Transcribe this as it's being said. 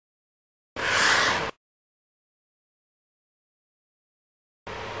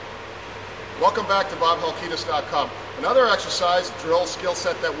Welcome back to BobHalkitis.com. Another exercise, drill skill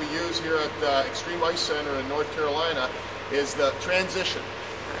set that we use here at the Extreme Ice Center in North Carolina is the transition.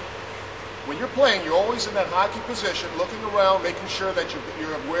 When you're playing, you're always in that hockey position, looking around, making sure that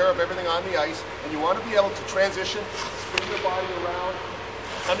you're aware of everything on the ice, and you want to be able to transition, spin your body around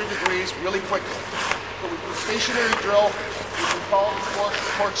 100 degrees really quickly. So with the stationary drill, you can follow the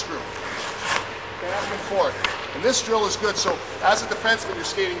corkscrew, back and forth. And this drill is good, so as a defenseman, you're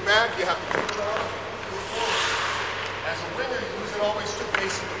skating back, you have to keep it out. As a winger, you use it always to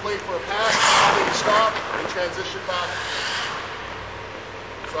basically play for a pass, then you stop, and transition back.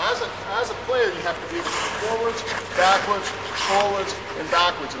 So as a player, you have to be able to go forwards, backwards, and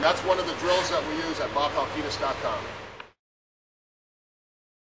backwards. And that's one of the drills that we use at BobHalkitis.com.